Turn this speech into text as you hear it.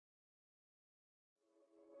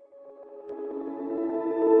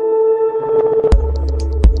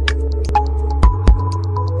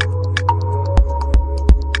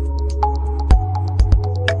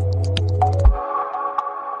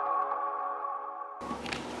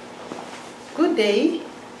day.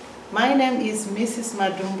 My name is Mrs.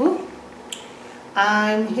 Madumbu.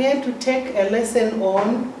 I'm here to take a lesson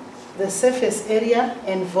on the surface area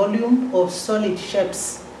and volume of solid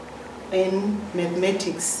shapes in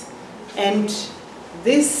mathematics. And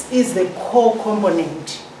this is the core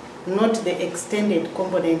component, not the extended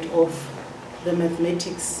component of the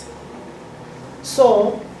mathematics.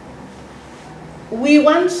 So we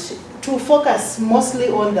want to focus mostly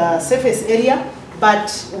on the surface area, but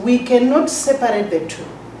we cannot separate the two.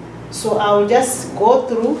 So I'll just go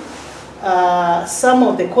through some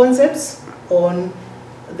of the concepts on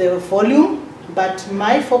the volume, but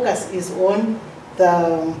my focus is on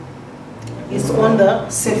the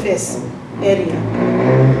surface area.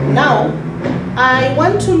 Now, I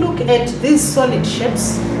want to look at these solid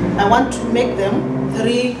shapes. I want to make them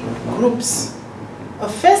three groups.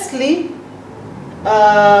 Firstly,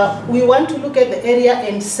 we want to look at the area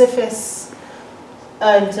and surface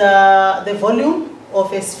and the volume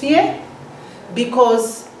of a sphere,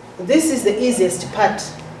 because this is the easiest part.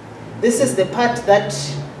 This is the part that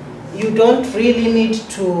you don't really need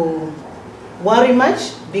to worry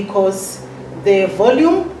much, because the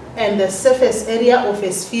volume and the surface area of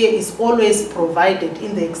a sphere is always provided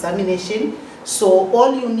in the examination. So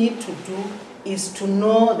all you need to do is to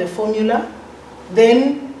know the formula.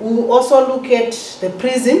 Then we'll also look at the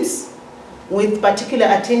prisms with particular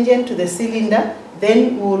attention to the cylinder.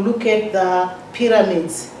 Then we'll look at the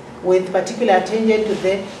pyramids with particular attention to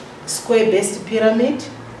the square-based pyramid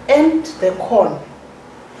and the cone.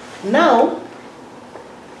 Now,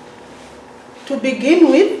 to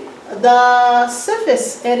begin with, the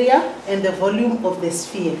surface area and the volume of the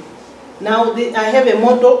sphere. Now, I have a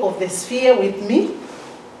model of the sphere with me,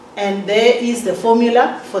 and there is the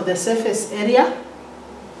formula for the surface area.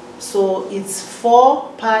 So it's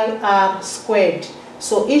 4 pi r squared.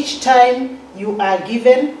 So each time you are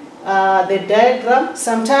given the diagram,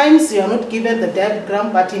 sometimes you are not given the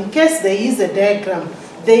diagram, but in case there is a diagram,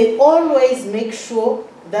 they always make sure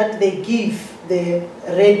that they give the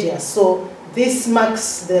radius. So this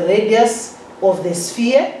marks the radius of the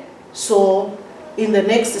sphere. So in the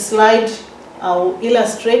next slide, I'll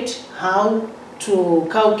illustrate how to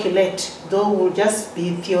calculate, though will just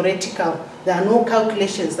be theoretical. There are no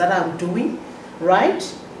calculations that I'm doing, right?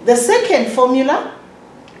 The second formula,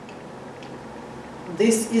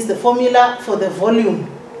 this is the formula for the volume,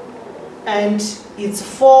 and it's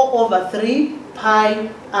 4/3 pi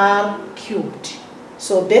r cubed.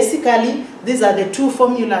 So basically, these are the two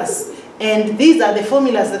formulas, and these are the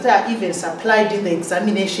formulas that are even supplied in the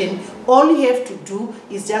examination. All you have to do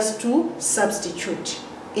is just to substitute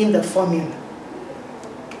in the formula.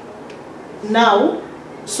 Now,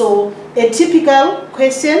 so a typical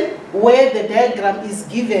question where the diagram is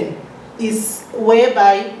given is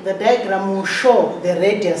whereby the diagram will show the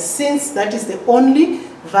radius, since that is the only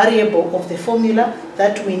variable of the formula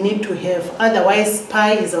that we need to have. Otherwise,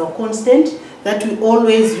 pi is our constant that we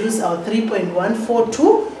always use, our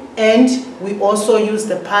 3.142, and we also use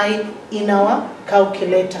the pi in our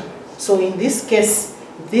calculator. So in this case,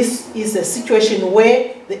 this is a situation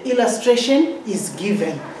where the illustration is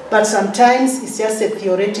given, but sometimes it's just a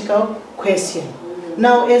theoretical question.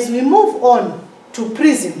 Now, as we move on to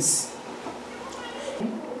prisms,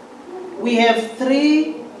 we have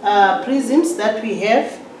three prisms that we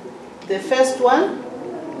have. The first one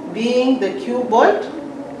being the cuboid,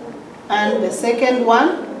 and the second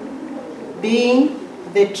one being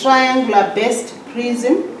the triangular-based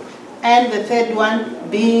prism, and the third one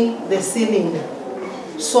being the cylinder.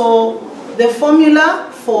 So the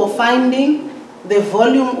formula for finding the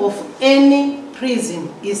volume of any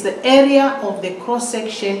prism is the area of the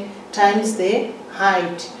cross-section times the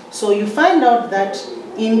height. So you find out that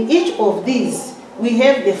in each of these we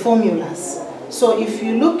have the formulas. So if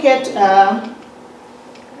you look at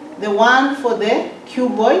the one for the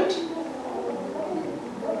cuboid,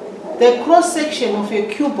 the cross-section of a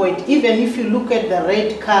cuboid, even if you look at the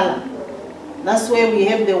red color, that's where we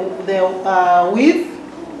have the width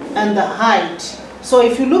and the height. So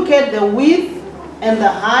if you look at the width and the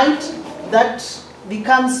height, that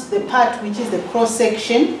becomes the part which is the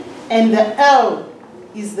cross-section, and the L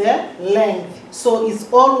is the length. So it's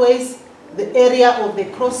always the area of the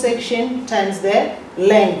cross-section times the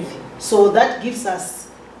length. So that gives us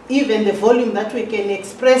even the volume that we can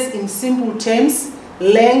express in simple terms: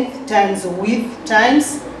 length times width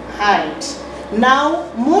times height.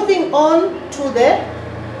 Now, moving on to the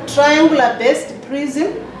triangular-based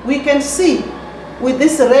prism, we can see with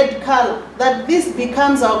this red color that this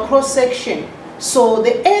becomes our cross-section. So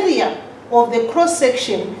the area of the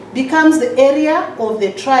cross-section becomes the area of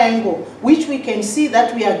the triangle, which we can see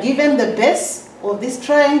that we are given the base of this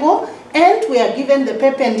triangle, and we are given the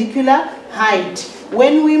perpendicular height.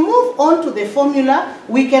 When we move on to the formula,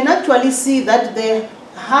 we can actually see that the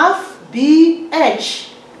half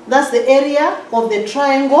BH, that's the area of the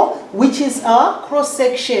triangle, which is our cross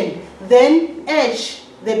section. Then H,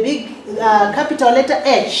 the big capital letter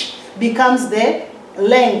H, becomes the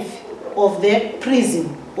length of the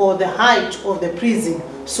prism, or the height of the prism.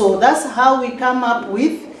 So that's how we come up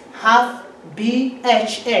with half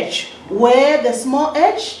BHH, where the small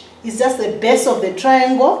h is just the base of the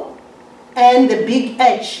triangle and the big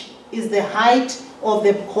H is the height of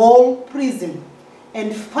the whole prism.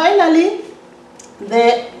 And finally,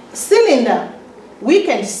 the cylinder, we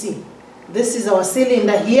can see this is our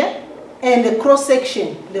cylinder here, and the cross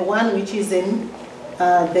section, the one which is in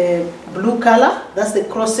the blue color, that's the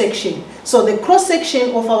cross section. So the cross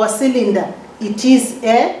section of our cylinder, it is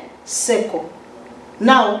a circle.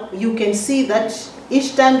 Now you can see that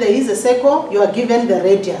each time there is a circle, you are given the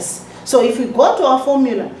radius. So if we go to our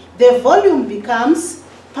formula, the volume becomes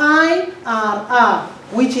pi r,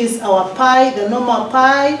 which is our pi, the normal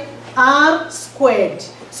pi r squared.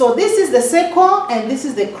 So this is the circle and this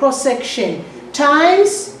is the cross section,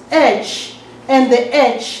 times h, and the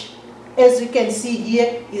h, as you can see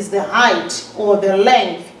here, is the height or the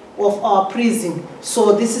length of our prism.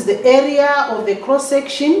 So this is the area of the cross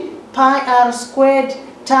section, pi r squared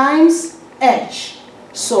times h.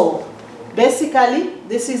 So basically,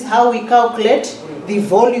 this is how we calculate the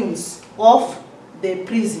volumes of the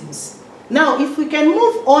prisms. Now, if we can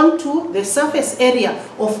move on to the surface area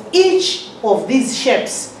of each of these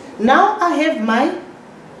shapes. Now I have my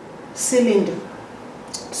cylinder.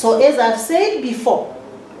 So as I've said before,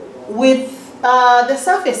 with the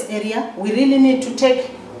surface area, we really need to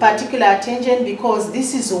take particular attention, because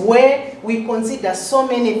this is where we consider so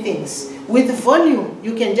many things. With volume,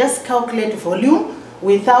 you can just calculate volume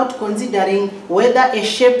without considering whether a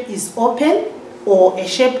shape is open or a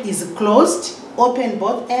shape is closed, open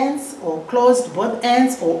both ends, or closed both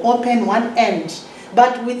ends, or open one end.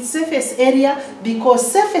 But with surface area,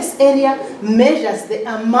 because surface area measures the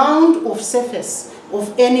amount of surface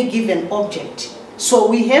of any given object, so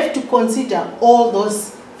we have to consider all those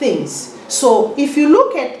things. So if you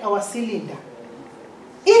look at our cylinder,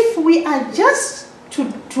 if we are just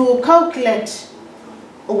to calculate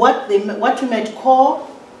what we might call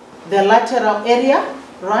the lateral area,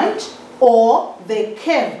 right, or the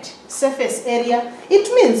curved surface area,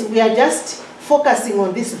 it means we are just focusing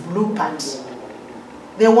on this blue part.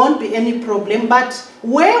 There won't be any problem. But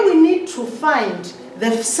where we need to find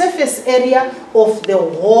the surface area of the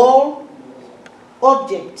whole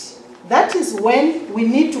object, that is when we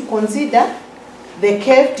need to consider the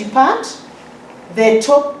curved part, the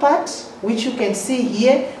top part, which you can see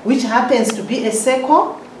here, which happens to be a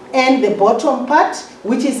circle, and the bottom part,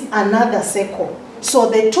 which is another circle. So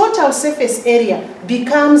the total surface area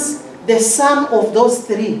becomes the sum of those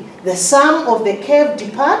three, the sum of the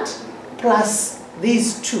curved part plus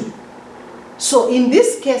these two. So in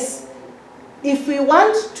this case, if we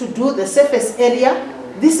want to do the surface area,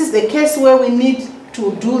 this is the case where we need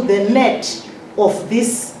to do the net of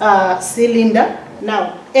this cylinder.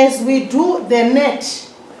 Now, as we do the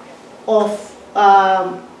net of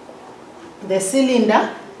the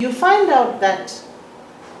cylinder, you find out that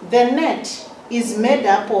the net is made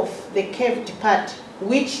up of the curved part,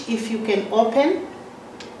 which if you can open,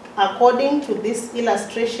 according to this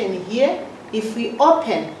illustration here, if we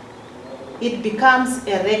open, it becomes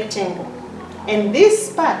a rectangle. And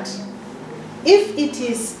this part, if it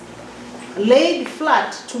is laid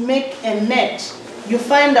flat to make a net, you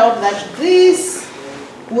find out that this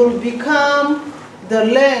will become the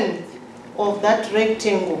length of that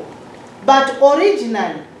rectangle. But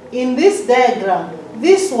originally, in this diagram,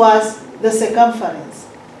 this was the circumference.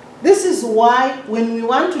 This is why when we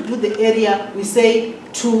want to do the area, we say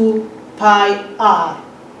 2 pi r,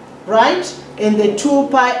 right? And the 2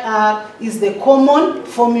 pi r is the common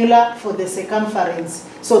formula for the circumference.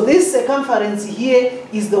 So this circumference here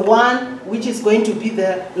is the one which is going to be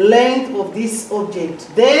the length of this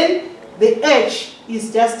object. Then the h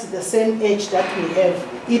is just the same h that we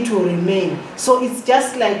have. It will remain. So it's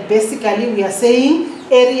just like basically we are saying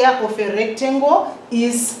area of a rectangle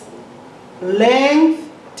is length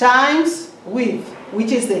times width,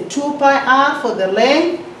 which is the 2 pi r for the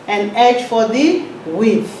length and h for the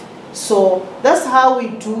width. So that's how we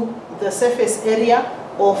do the surface area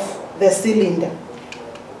of the cylinder.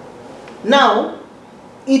 Now,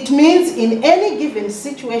 it means in any given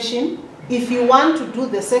situation, if you want to do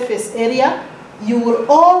the surface area, you will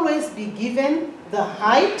always be given the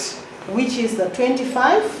height, which is the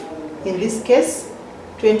 25, in this case,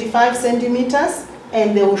 25 centimeters,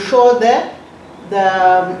 and they will show the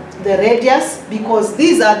the radius, because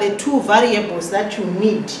these are the two variables that you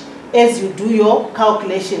need as you do your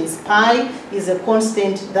calculations. Pi is a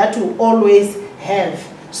constant that you always have.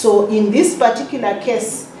 So in this particular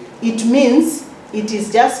case, it means it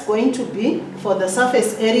is just going to be, for the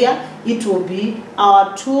surface area, it will be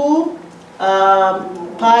our 2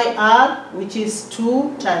 pi r, which is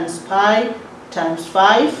 2 times pi times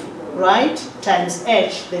 5, right, times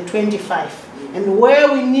h, the 25. And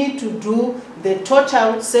where we need to do the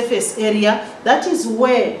total surface area, that is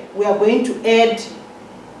where we are going to add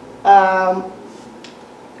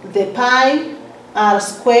the pi r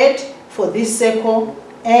squared for this circle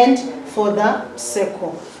and for the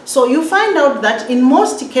circle. So you find out that in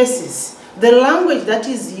most cases, the language that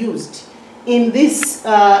is used in this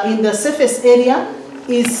in the surface area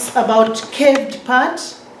is about curved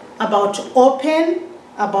part, about open,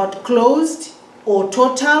 about closed, or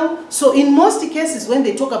total. So in most cases, when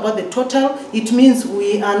they talk about the total, it means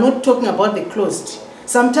we are not talking about the closed.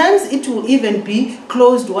 Sometimes it will even be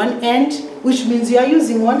closed one end, which means you are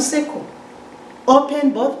using one circle.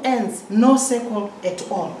 Open both ends, no circle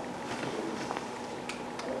at all.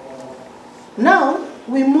 Now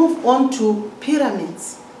we move on to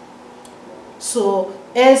pyramids. So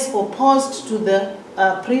as opposed to the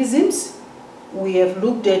prisms, we have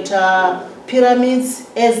looked at pyramids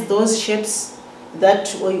as those shapes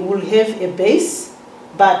that will have a base,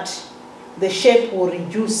 but the shape will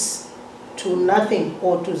reduce to nothing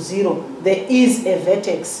or to zero. There is a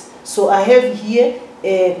vertex. So I have here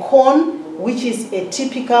a cone, which is a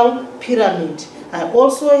typical pyramid. I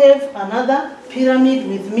also have another pyramid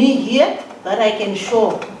with me here that I can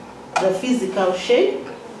show the physical shape,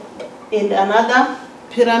 and another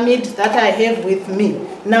pyramid that I have with me.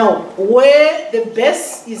 Now, where the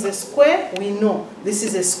base is a square, we know this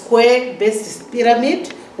is a square-based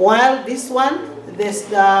pyramid, while this one,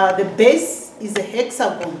 the base is a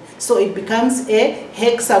hexagon. So it becomes a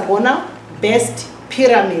hexagonal-based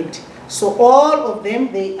pyramid. So all of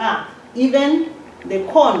them, they are. Even the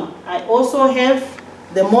cone, I also have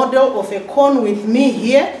the model of a cone with me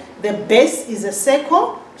here. The base is a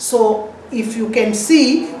circle. So if you can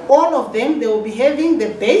see, all of them, they will be having the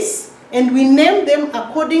base, and we name them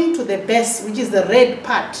according to the base, which is the red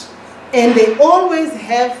part. And they always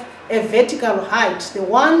have a vertical height, the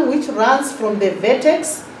one which runs from the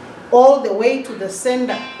vertex all the way to the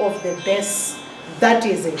center of the base. That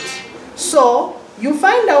is it. So you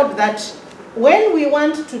find out that when we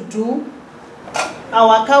want to do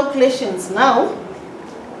our calculations now,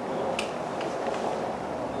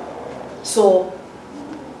 so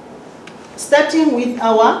starting with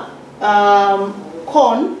our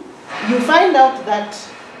cone, you find out that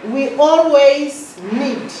we always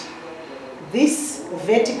need this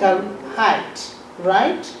vertical height,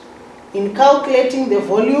 right? In calculating the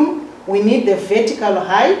volume, we need the vertical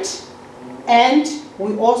height, and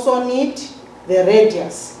we also need the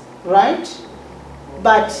radius, right?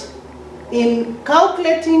 But in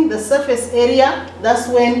calculating the surface area, that's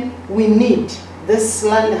when we need this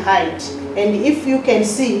slant height. And if you can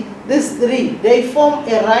see, these three, they form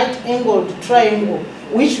a right-angled triangle,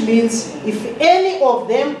 which means if any of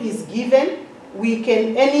them is given, we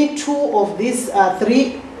can, any two of these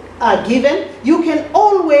three are given, you can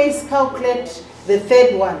always calculate the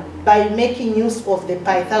third one by making use of the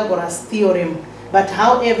Pythagoras theorem. But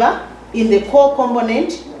however, in the core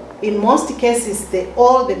component, in most cases,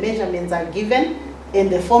 all the measurements are given and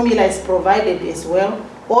the formula is provided as well.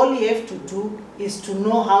 All you have to do is to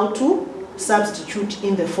know how to substitute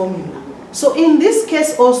in the formula. So in this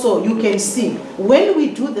case also, you can see when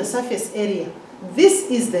we do the surface area, this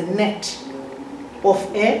is the net of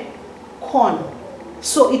a cone.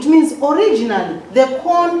 So it means originally the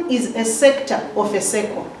cone is a sector of a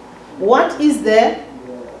circle. What is the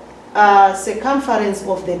circumference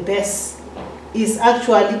of the base is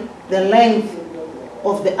actually the length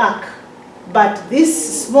of the arc. But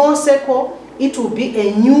this small circle, it will be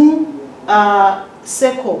a new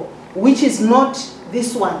circle, which is not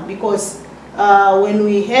this one, because when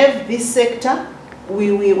we have this sector,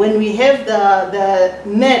 when we have the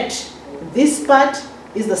net, this part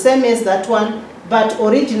is the same as that one, but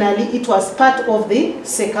originally it was part of the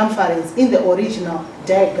circumference in the original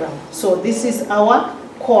diagram. So this is our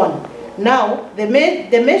cone. Now the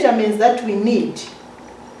measurements that we need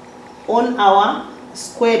on our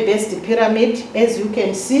square-based pyramid, as you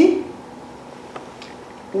can see,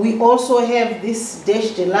 we also have this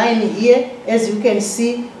dashed line here, as you can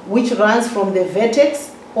see, which runs from the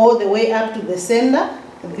vertex all the way up to the center.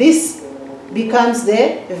 This becomes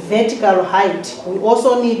the vertical height. We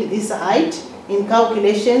also need this height in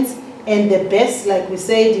calculations, and the base, like we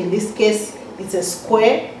said, in this case, it's a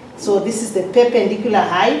square. So this is the perpendicular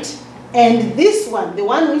height. And this one, the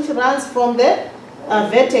one which runs from the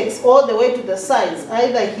vertex all the way to the sides,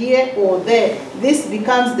 either here or there, this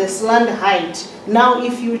becomes the slant height. Now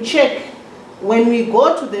if you check, when we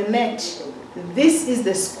go to the net, this is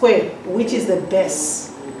the square, which is the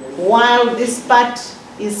base, while this part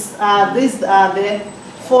is, these are the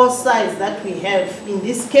four sides that we have. In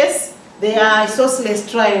this case, they are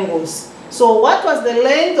isosceles triangles. So what was the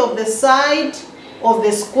length of the side of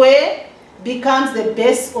the square becomes the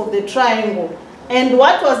base of the triangle. And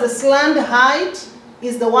what was the slant height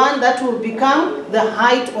is the one that will become the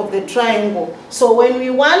height of the triangle. So when we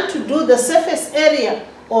want to do the surface area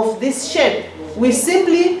of this shape, we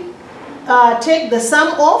simply take the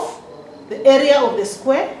sum of the area of the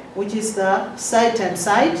square, which is the side times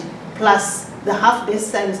side, plus the half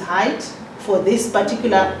base times height for this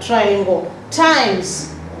particular triangle,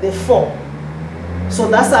 times the 4. So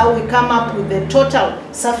that's how we come up with the total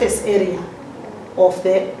surface area of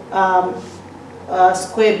the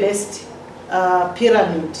square-based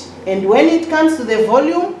pyramid. And when it comes to the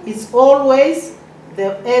volume, it's always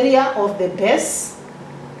the area of the base,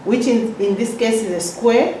 which in this case is a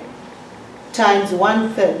square, times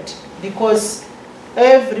 1/3. Because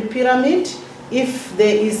every pyramid, if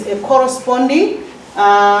there is a corresponding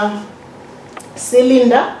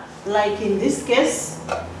cylinder, like in this case,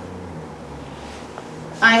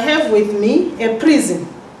 I have with me a prism,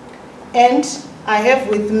 and I have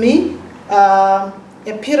with me a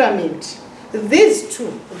pyramid. These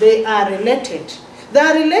two, they are related. They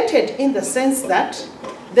are related in the sense that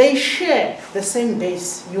they share the same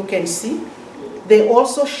base, you can see. They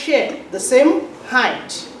also share the same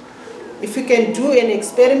height. If you can do an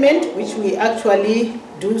experiment, which we actually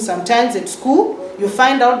do sometimes at school, you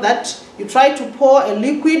find out that you try to pour a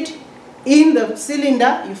liquid in the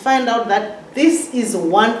cylinder, you find out that this is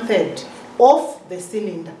 1/3 of the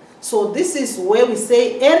cylinder. So this is where we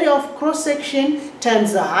say area of cross-section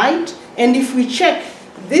times the height. And if we check,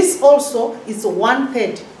 this also is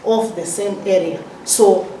 1/3 of the same area.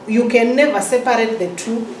 So you can never separate the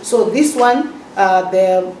two. So this one,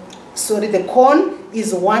 the cone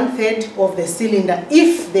is 1/3 of the cylinder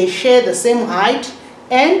if they share the same height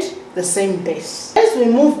and the same base. As we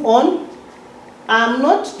move on, I'm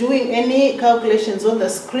not doing any calculations on the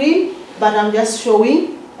screen, but I'm just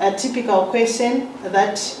showing a typical question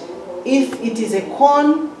that if it is a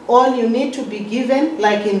cone, all you need to be given,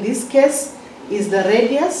 like in this case, is the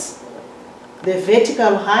radius, the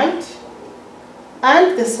vertical height,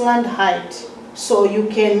 and the slant height. So you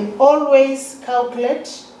can always calculate,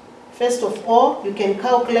 first of all, you can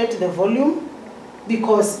calculate the volume,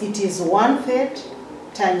 because it is 1/3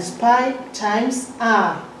 times pi times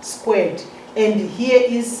r squared. And here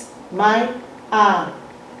is my r.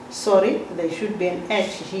 Sorry, there should be an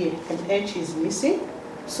h here, and h is missing.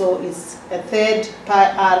 So it's 1/3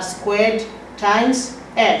 pi r squared times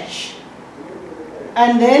h.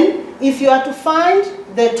 And then if you are to find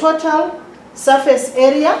the total surface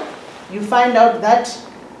area, you find out that,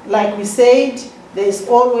 like we said, there is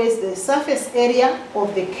always the surface area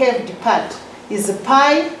of the curved part is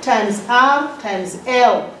pi times r times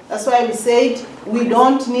l. That's why we said we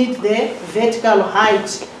don't need the vertical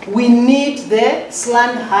height. We need the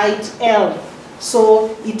slant height L. So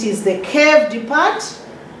it is the curved part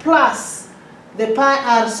plus the pi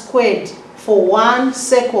r squared for one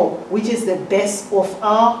circle, which is the base of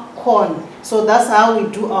our cone. So that's how we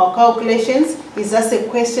do our calculations. It's just a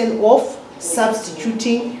question of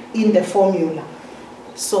substituting in the formula.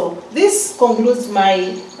 So this concludes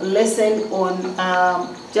my lesson on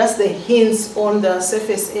just the hints on the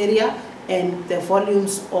surface area and the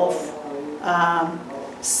volumes of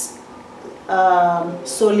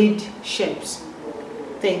solid shapes.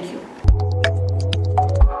 Thank you.